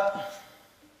that,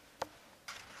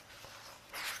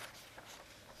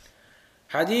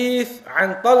 حديث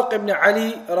عن طلق بن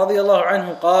علي رضي الله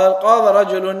عنه قال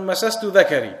رجل مسست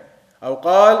ذكري أو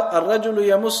قال الرجل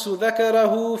يمس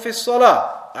ذكره في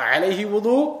الصلاة أعليه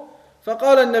وضوء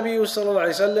فقال النبي صلى الله عليه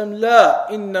وسلم لا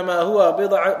إنما هو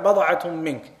بضعة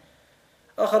منك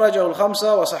أخرجه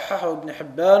الخمسة وصححه ابن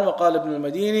حبان وقال ابن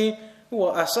المديني هو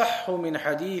أصح من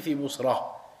حديث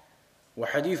بصرة.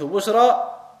 وحديث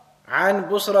بصرة عن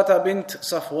بصرة بنت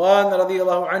صفوان رضي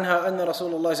الله عنها أن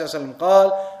رسول الله صلى الله عليه وسلم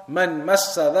قال من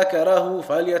مس ذكره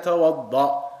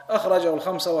فليتوضأ. أخرجه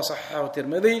الخمسة وصححه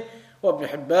الترمذي وابن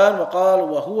حبان وقال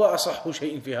وهو أصح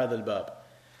شيء في هذا الباب.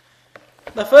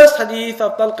 The first hadith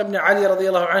of Talq ibn Ali رضي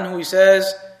الله عنه, he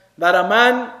says that a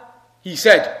man, he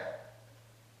said,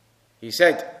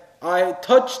 I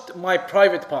touched my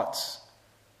private parts,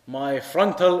 my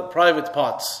frontal private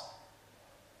parts.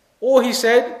 Or he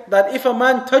said that if a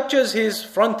man touches his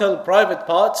frontal private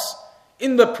parts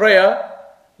in the prayer,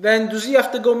 then does he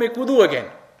have to go make wudu again?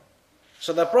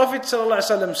 So the Prophet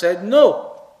ﷺ said,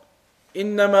 no.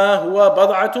 إِنَّمَا هُوَ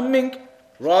بَضْعَةٌ مِّنْكَ.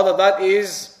 Rather, that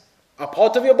is a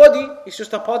part of your body. It's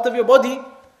just a part of your body.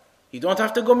 You don't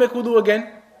have to go make wudu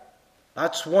again.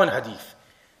 That's one hadith.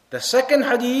 The second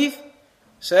hadith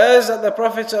says that the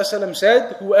Prophet ﷺ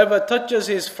said, whoever touches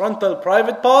his frontal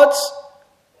private parts,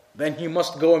 then he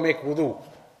must go and make wudu.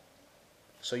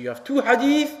 So you have two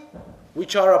hadith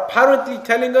which are apparently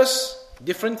telling us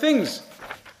different things.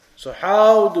 So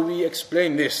how do we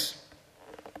explain this?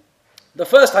 The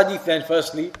first hadith then,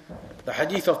 firstly, the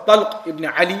hadith of Talq ibn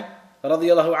Ali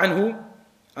radiyallahu anhu.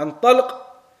 And Talq,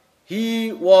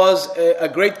 he was a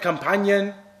great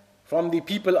companion from the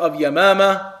people of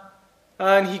Yamama,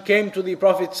 and he came to the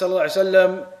Prophet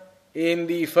ﷺ in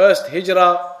the first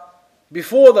hijrah,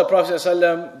 before the Prophet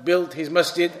ﷺ built his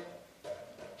masjid.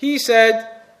 He said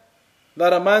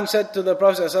that a man said to the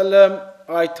Prophet ﷺ,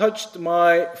 I touched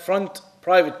my front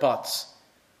private parts.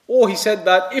 Or he said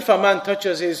that if a man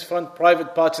touches his front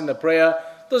private parts in the prayer,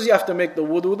 does he have to make the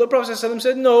wudu? The Prophet ﷺ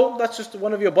said, no, that's just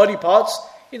one of your body parts.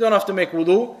 You don't have to make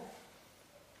wudu.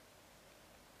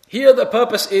 Here the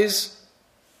purpose is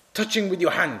touching with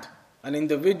your hand. An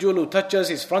individual who touches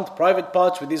his front private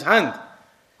parts with his hand.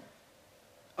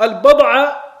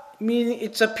 Al-bad'a, meaning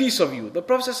it's a piece of you. The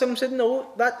Prophet ﷺ said, no,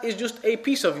 that is just a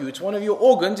piece of you. It's one of your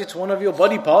organs, it's one of your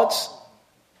body parts.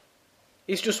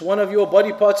 It's just one of your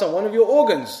body parts and one of your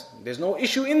organs. There's no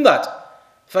issue in that.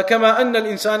 فَكَمَا أَنَّ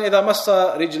الْإِنسَانِ إِذَا مَسَّ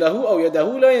رِجْلَهُ أَوْ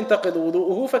يَدَهُ لَا يَنْتَقِضُ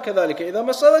وُضُوءُهُ فَكَذَلِكَ إِذَا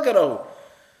مَسَّ ذَكَرَهُ.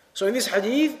 So in this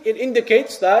hadith, it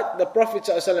indicates that the Prophet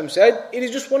ﷺ said, it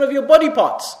is just one of your body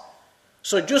parts.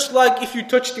 So just like if you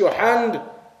touched your hand,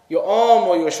 your arm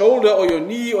or your shoulder or your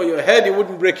knee or your head, it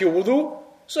wouldn't break your wudu.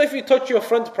 So if you touch your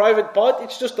front private part,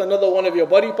 it's just another one of your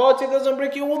body parts, it doesn't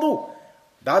break your wudu.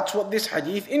 That's what this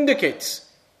hadith indicates.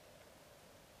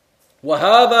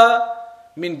 وهذا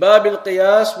من باب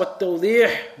القياس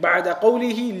والتوضيح بعد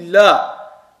قوله لا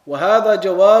وهذا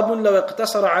جواب لو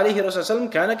اقتصر عليه الرسول صلى الله عليه وسلم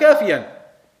كان كافيا.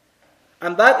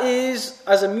 And that is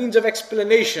as a means of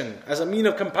explanation, as a mean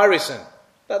of comparison,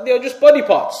 that they are just body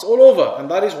parts all over, and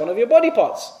that is one of your body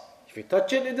parts. If you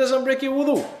touch it, it doesn't break your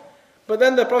wudu. But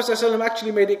then the Prophet ﷺ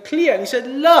actually made it clear, and he said,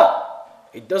 La,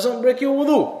 it doesn't break your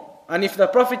wudu. And if the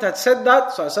Prophet had said that,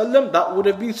 ﷺ, that would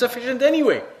have been sufficient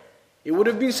anyway. It would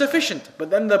have been sufficient. But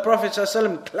then the Prophet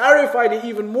ﷺ clarified it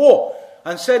even more,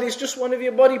 and said it's just one of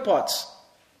your body parts.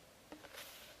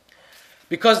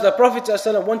 Because the Prophet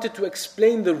ﷺ wanted to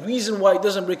explain the reason why it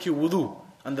doesn't break your wudu.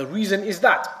 And the reason is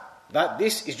that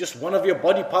this is just one of your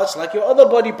body parts like your other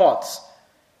body parts.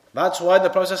 That's why the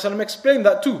Prophet ﷺ explained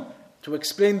that too. To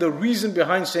explain the reason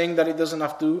behind saying that it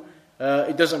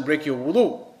doesn't break your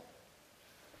wudu.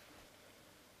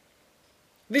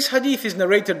 This hadith is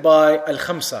narrated by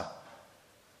Al-Khamsa.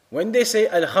 When they say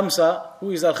Al-Khamsa,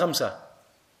 who is Al-Khamsa?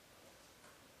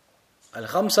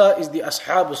 Al-Khamsa is the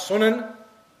Ashab al-Sunan,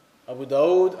 Abu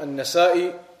Dawood,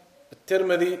 Al-Nasa'i,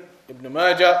 Al-Tirmidhi, Ibn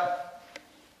Majah.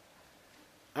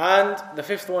 And the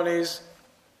fifth one is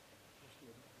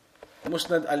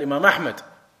Musnad al-Imam Ahmad.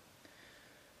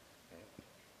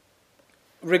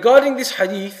 Regarding this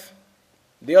hadith,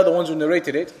 they are the ones who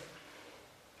narrated it.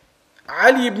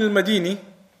 Ali ibn al-Madini,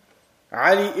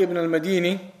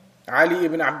 Ali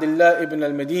ibn Abdullah ibn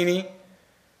al-Madini,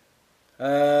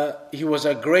 He was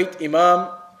a great Imam,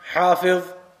 Hafiz,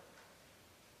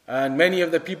 and many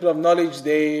of the people of knowledge,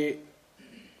 they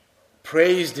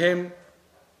praised him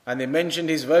and they mentioned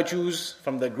his virtues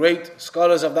from the great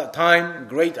scholars of that time,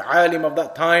 great alim of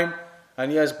that time,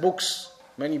 and he has books,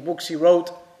 many books he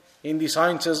wrote in the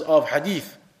sciences of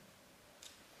hadith.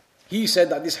 He said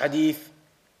that this hadith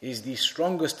is the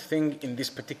strongest thing in this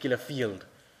particular field.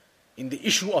 In the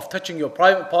issue of touching your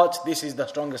private parts, this is the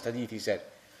strongest hadith, he said.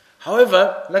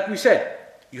 However, like we said,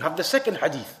 you have the second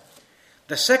hadith.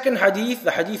 The second hadith,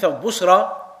 the hadith of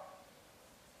Busra,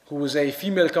 who was a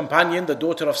female companion, the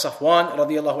daughter of Safwan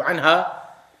radiallahu anha,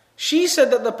 she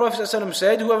said that the Prophet ﷺ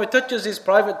said, whoever touches his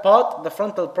private part, the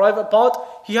frontal private part,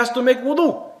 he has to make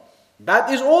wudu.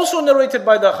 That is also narrated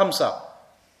by the Khamsa.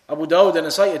 Abu Dawud and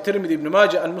Nasai, Tirmidhi, Ibn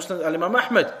Majah, and Muslim al-Imam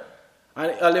Ahmad.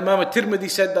 And al-Imam al-Tirmidhi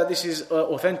said that this is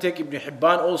authentic, Ibn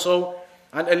Hibban also.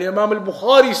 And al-Imam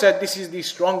al-Bukhari said this is the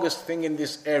strongest thing in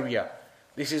this area.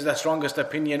 This is the strongest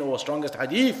opinion or strongest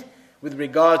hadith with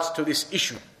regards to this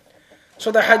issue.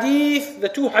 So the hadith, the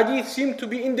two hadiths seem to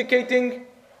be indicating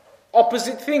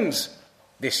opposite things.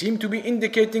 They seem to be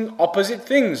indicating opposite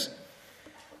things.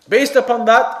 Based upon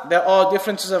that, there are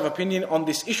differences of opinion on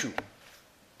this issue.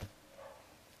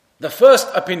 The first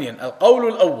opinion,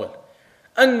 al-qawl al-awwal,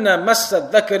 anna massa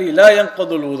al-dhakari la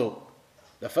yanqadu al-wudu.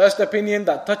 The first opinion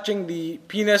that touching the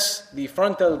penis, the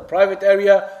frontal private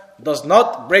area, does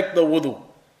not break the wudu.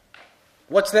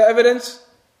 What's the evidence?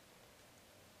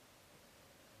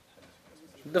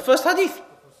 The first hadith.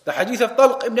 The hadith of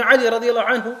Talq ibn Ali radiallahu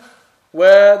anhu,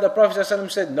 where the Prophet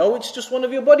ﷺ said, no, it's just one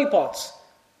of your body parts.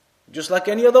 Just like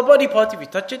any other body part, if you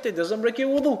touch it, it doesn't break your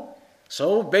wudu.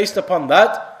 So based upon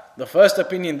that, the first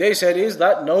opinion they said is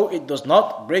that no, it does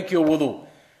not break your wudu.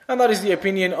 And that is the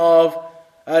opinion of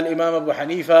Al-Imam Abu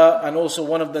Hanifa, and also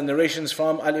one of the narrations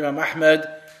from Al-Imam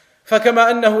Ahmad.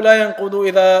 فكما أنه لا ينقض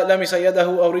إذا لمس يده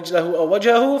أو رجله أو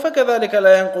وجهه فكذلك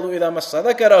لا ينقض إذا مس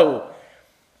ذكره.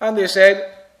 And they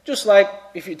said, just like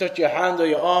if you touch your hand or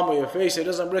your arm or your face, it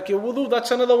doesn't break your wudu,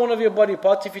 that's another one of your body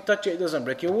parts. If you touch it, it doesn't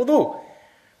break your wudu.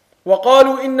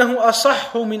 وقالوا إنه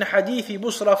أصح من حديث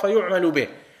بصرى فيعمل به.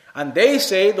 And they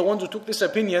say, the ones who took this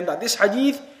opinion, that this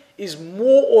hadith is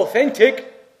more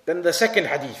authentic than the second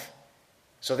hadith.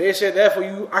 So they say, therefore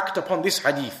you act upon this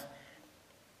hadith.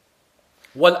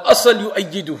 والأصل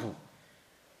يؤيده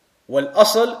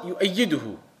والأصل يؤيده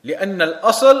لأن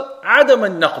الأصل عدم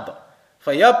النقض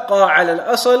فيبقى على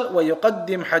الأصل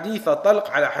ويقدم حديث طلق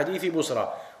على حديث بصرى.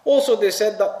 Also they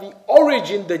said that the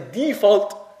origin, the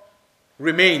default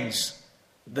remains.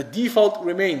 The default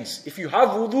remains. If you have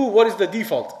wudu, what is the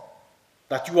default?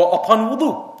 That you are upon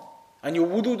wudu. And your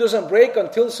wudu doesn't break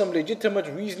until some legitimate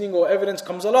reasoning or evidence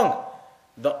comes along.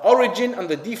 The origin and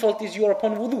the default is you are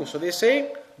upon wudu. So they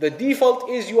say, the default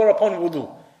is you are upon wudu.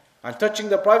 And touching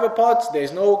the private parts, there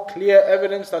is no clear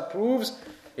evidence that proves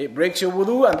it breaks your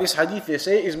wudu. And this hadith, they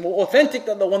say, is more authentic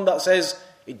than the one that says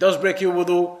it does break your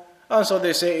wudu. And so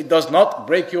they say it does not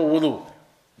break your wudu.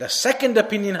 The second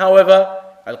opinion, however,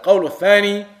 al-qawl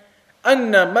al-thani,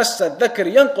 anna massa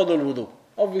al-dhakr yanqadu al-wudu.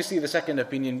 Obviously the second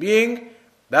opinion being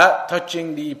that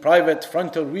touching the private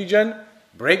frontal region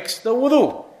breaks the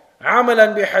wudu.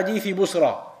 عملا بحديث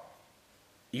بصرى.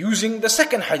 Using the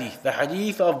second hadith, the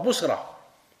hadith of Busra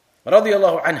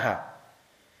radiyallahu anha.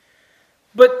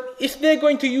 But if they're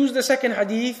going to use the second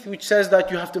hadith, which says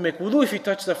that you have to make wudu if you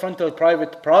touch the frontal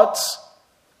private parts,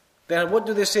 then what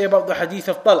do they say about the hadith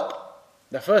of Talq?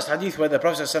 The first hadith where the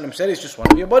Prophet ﷺ said it's just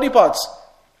one of your body parts.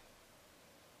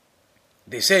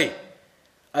 They say,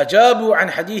 أجابوا عن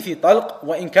حديث طلق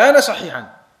وإن كان صحيحا.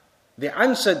 They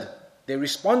answered, they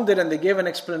responded, and they gave an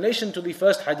explanation to the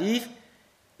first hadith,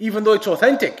 even though it's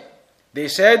authentic. They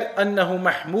said, أنه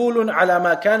محمول على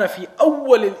ما كان في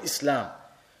أول الإسلام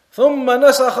ثم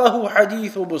نسخه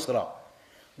حديث بصرى.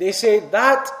 They say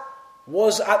that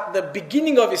was at the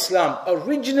beginning of Islam.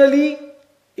 Originally,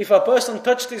 if a person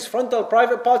touched his frontal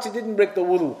private parts, it didn't break the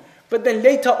wudu. But then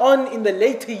later on, in the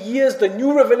later years, the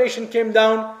new revelation came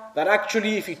down that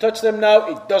actually if you touch them now,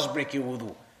 it does break your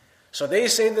wudu. So they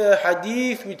say the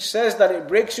hadith which says that it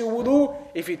breaks your wudu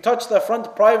if you touch the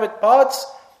front private parts,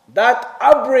 that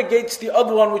abrogates the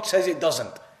other one which says it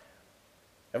doesn't.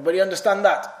 Everybody understand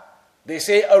that? They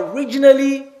say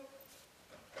originally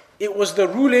it was the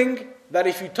ruling that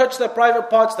if you touch the private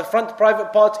parts, the front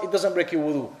private parts, it doesn't break your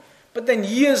wudu. But then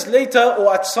years later,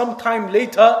 or at some time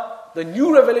later, the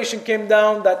new revelation came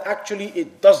down that actually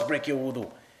it does break your wudu.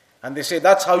 And they say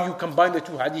that's how you combine the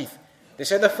two hadith. They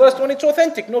say the first one, it's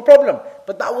authentic, no problem.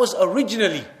 But that was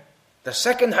originally. The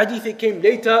second hadith, it came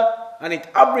later, and it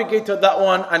abrogated that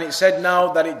one, and it said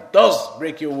now that it does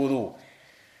break your wudu.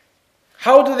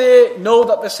 How do they know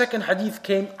that the second hadith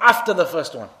came after the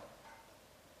first one?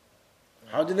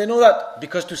 How do they know that?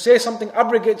 Because to say something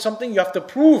abrogates something, you have to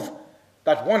prove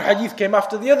that one hadith came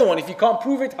after the other one. If you can't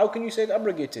prove it, how can you say it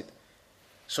abrogated?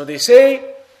 So they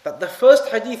say that the first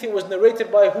hadith, it was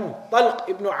narrated by who? Talq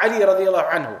ibn Ali radiallahu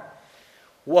anhu.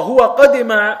 وهو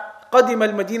قدم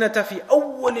المدينة في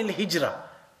أول الهجرة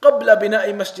قبل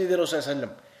بناء مسجد الرسول صلى الله عليه وسلم.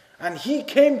 And he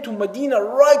came to Medina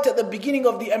right at the beginning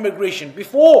of the emigration,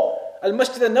 before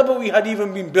Al-Masjid al-Nabawi had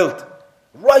even been built.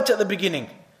 Right at the beginning.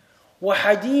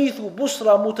 وحديث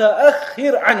بصرى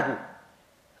متأخر عنه.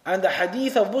 And the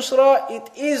hadith of Busra, it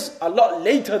is a lot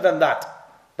later than that.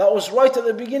 That was right at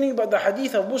the beginning, but the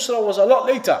hadith of Busra was a lot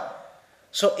later.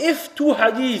 So if two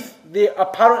hadith, they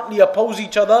apparently oppose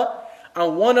each other,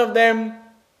 and one of them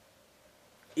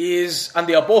is, and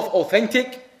they are both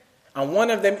authentic, and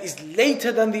one of them is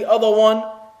later than the other one,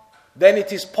 then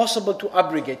it is possible to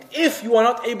abrogate. If you are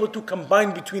not able to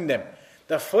combine between them,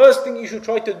 the first thing you should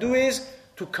try to do is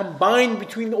to combine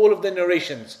between all of the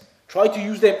narrations. Try to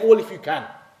use them all if you can.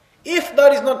 If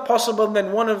that is not possible,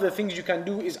 then one of the things you can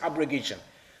do is abrogation.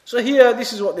 So here,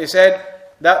 this is what they said,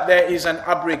 that there is an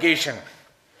abrogation.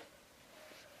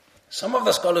 Some of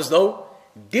the scholars, though,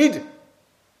 did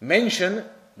mention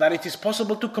that it is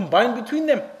possible to combine between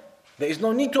them. There is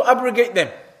no need to abrogate them.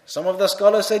 Some of the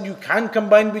scholars said you can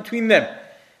combine between them.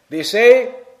 They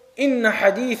say, إن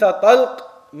حديث طلق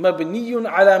مبني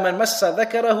على من مس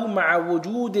ذكره مع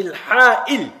وجود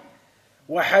الحائل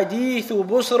وحديث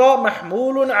بصرى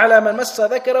محمول على من مس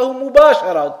ذكره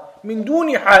مباشرة من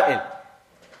دون حائل.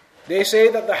 They say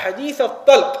that the hadith of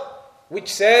talq,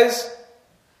 which says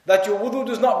that your wudu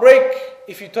does not break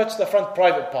if you touch the front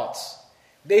private parts,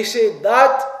 they say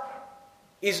that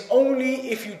is only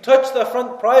if you touch the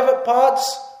front private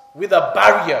parts with a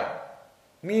barrier.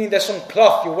 Meaning there's some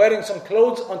cloth, you're wearing some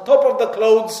clothes, on top of the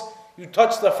clothes you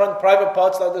touch the front private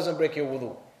parts, that doesn't break your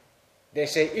wudu. They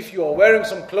say if you are wearing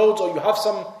some clothes or you have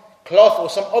some cloth or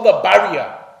some other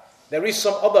barrier, there is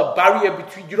some other barrier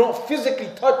between, you don't physically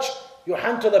touch your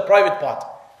hand to the private part.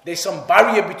 There's some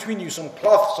barrier between you, some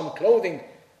cloth, some clothing,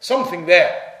 something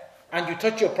there. And you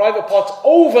touch your private parts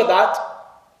over that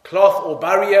cloth or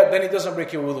barrier, then it doesn't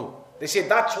break your wudu. They say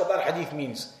that's what that hadith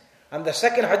means. And the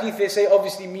second hadith, they say,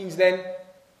 obviously means then,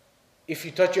 if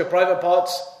you touch your private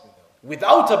parts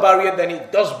without a barrier, then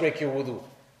it does break your wudu.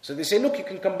 So they say, look, you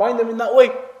can combine them in that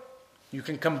way. You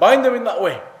can combine them in that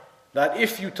way. That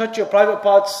if you touch your private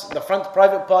parts, the front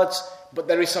private parts, but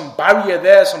there is some barrier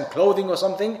there, some clothing or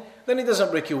something, then it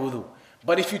doesn't break your wudu.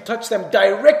 But if you touch them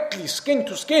directly, skin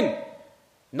to skin,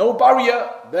 no barrier,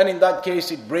 then in that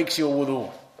case it breaks your wudu.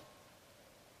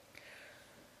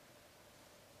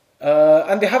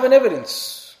 And they have an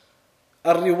evidence.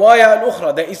 Al-Riwaya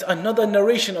al-Ukhra, there is another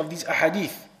narration of these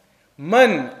ahadith.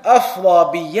 Man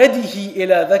afla biyadihi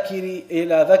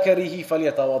ila dhakarihi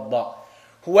falyatawadda.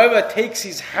 Whoever takes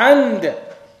his hand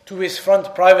to his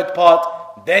front private part,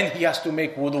 then he has to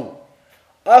make wudu.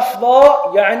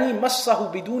 Afla yani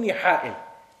massahu biduni ha'il.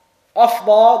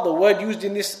 Afla, the word used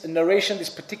in this narration,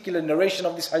 this particular narration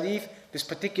of this hadith, this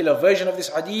particular version of this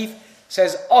hadith,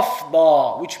 says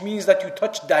afda, which means that you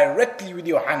touch directly with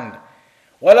your hand.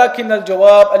 وَلَكِنَّ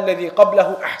الْجَوَابَ الَّذِي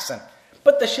قَبْلَهُ أَحْسَنُ.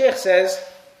 But the Shaykh says,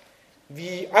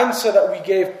 the answer that we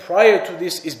gave prior to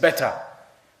this is better.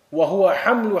 وَهُوَ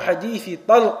حَمْلُ حَدِيثِ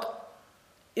طَلْقٍ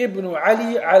ابن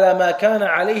علي على ما كان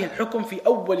عليه الحكم في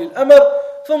أول الأمر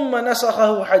ثم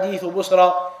نسخه حديث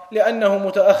بصرى لأنه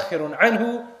متأخر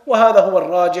عنه وهذا هو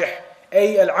الراجح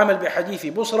أي العمل بحديث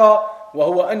بصرى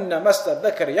وهو أن مس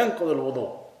الذكر ينقض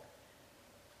الوضوء.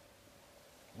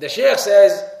 The Shaykh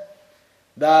says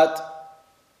that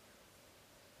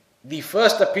the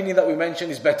first opinion that we mentioned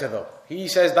is better though. He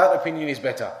says that opinion is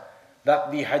better.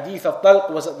 That the hadith of Talq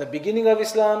was at the beginning of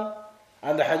Islam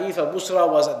and the hadith of Busra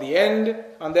was at the end,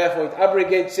 and therefore it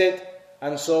abrogates it.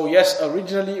 And so yes,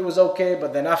 originally it was okay,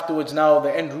 but then afterwards now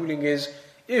the end ruling is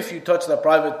if you touch the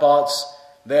private parts,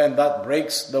 then that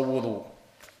breaks the wudu.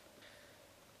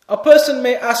 A person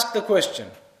may ask the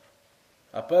question,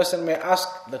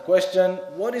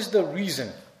 what is the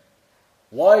reason?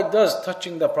 Why does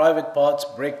touching the private parts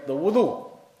break the wudu?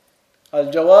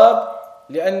 Al-jawab,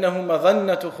 لأنه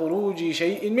مظنة خروج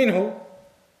شيء منه.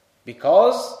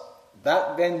 Because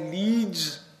that then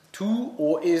leads to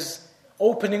or is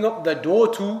opening up the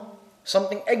door to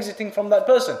something exiting from that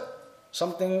person.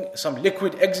 Some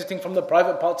liquid exiting from the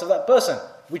private parts of that person,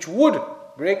 which would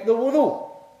break the wudu.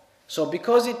 So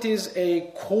because it is a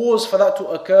cause for that to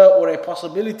occur or a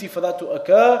possibility for that to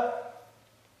occur,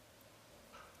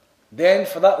 then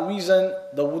for that reason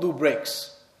the wudu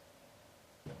breaks.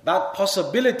 That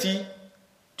possibility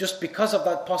just because of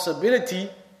that possibility,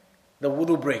 the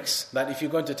wudu breaks. That if you're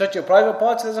going to touch your private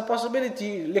parts, there's a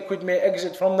possibility liquid may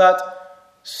exit from that,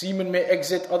 semen may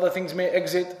exit, other things may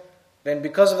exit. Then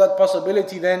because of that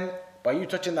possibility, then by you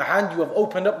touching the hand, you have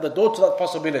opened up the door to that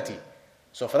possibility.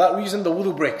 So for that reason, the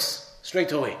wudu breaks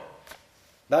straight away.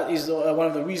 That is one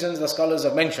of the reasons the scholars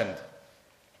have mentioned.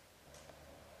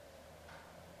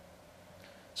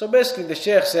 So basically the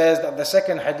Shaykh says that the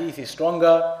second hadith is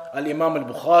stronger. Al-Imam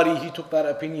al-Bukhari, he took that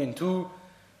opinion too.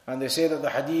 And they say that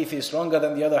the hadith is stronger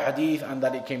than the other hadith and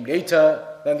that it came later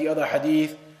than the other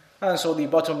hadith. And so the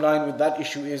bottom line with that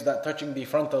issue is that touching the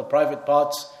frontal private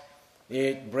parts,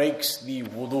 it breaks the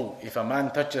wudu. If a man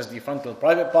touches the frontal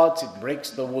private parts, it breaks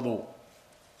the wudu.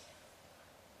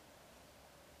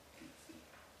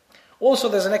 Also,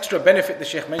 there's an extra benefit the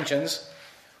Shaykh mentions.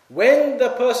 When the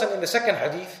person in the second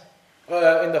hadith,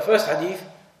 in the first hadith,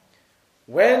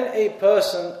 when a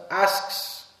person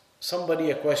asks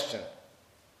somebody a question,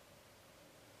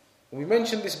 we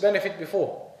mentioned this benefit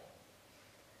before.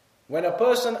 When a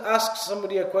person asks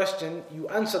somebody a question, you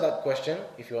answer that question,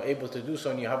 if you are able to do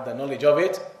so and you have the knowledge of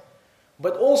it.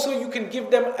 But also you can give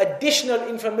them additional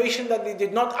information that they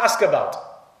did not ask about,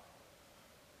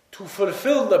 to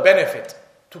fulfill the benefit,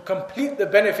 to complete the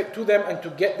benefit to them and to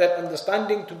get that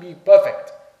understanding to be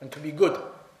perfect and to be good.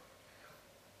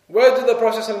 Where did the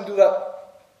Prophet ﷺ do that?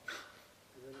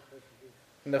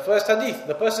 In the first hadith.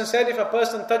 The person said if a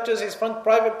person touches his front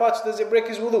private parts, does it break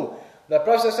his wudu? The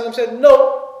Prophet ﷺ said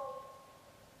no.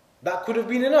 That could have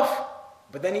been enough.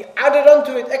 But then he added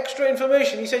onto it extra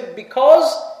information. He said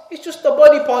because it's just a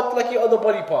body part like your other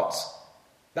body parts.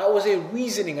 That was a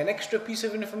reasoning, an extra piece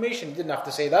of information. He didn't have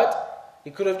to say that. He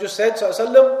could have just said,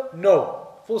 Sallallahu no.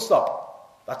 Full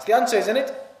stop. That's the answer, isn't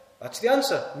it? That's the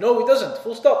answer. No, it doesn't.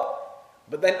 Full stop.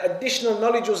 But then additional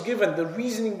knowledge was given, the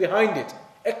reasoning behind it,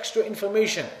 extra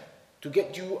information to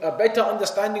get you a better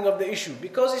understanding of the issue.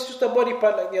 Because it's just a body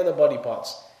part like the other body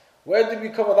parts. Where did we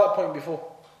cover that point before?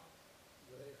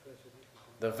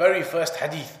 The very first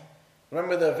hadith.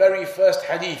 Remember the very first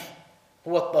hadith.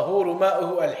 هُوَ الطَّهُورُ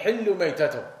مَاءُهُ الْحِلُّ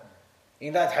مَيْتَتُهُ.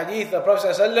 In that hadith, the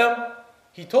Prophet ﷺ,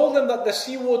 he told them that the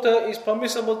seawater is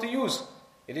permissible to use.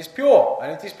 It is pure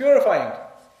and it is purifying.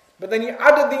 But then he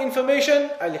added the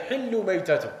information, الْحِلُّ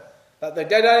مَيْتَتُهُ, that the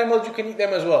dead animals, you can eat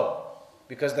them as well.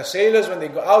 Because the sailors, when they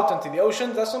go out into the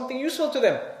ocean, that's something useful to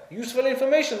them. Useful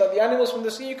information that the animals from the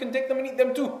sea, you can take them and eat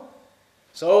them too.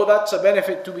 So that's a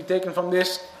benefit to be taken from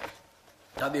this.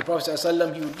 That the Prophet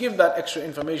ﷺ, he would give that extra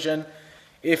information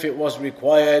if it was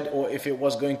required or if it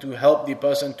was going to help the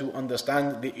person to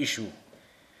understand the issue.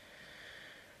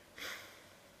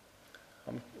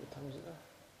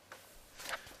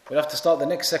 We'll have to start the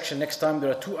next section next time.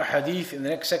 There are 2 ahadith in the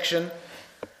next section,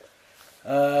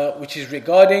 which is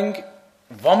regarding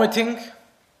vomiting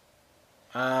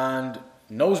and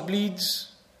nosebleeds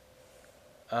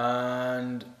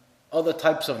and other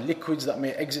types of liquids that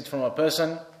may exit from a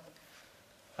person.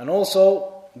 And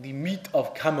also the meat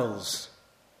of camels.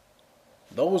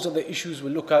 Those are the issues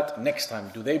we'll look at next time.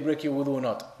 Do they break your wudu or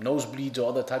not? Nosebleeds or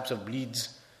other types of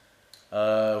bleeds,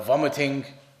 vomiting,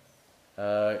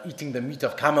 eating the meat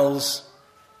of camels.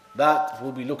 That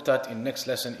will be looked at in next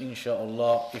lesson,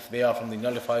 inshaAllah, if they are from the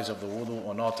nullifiers of the wudu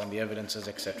or not, and the evidences,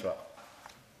 etc.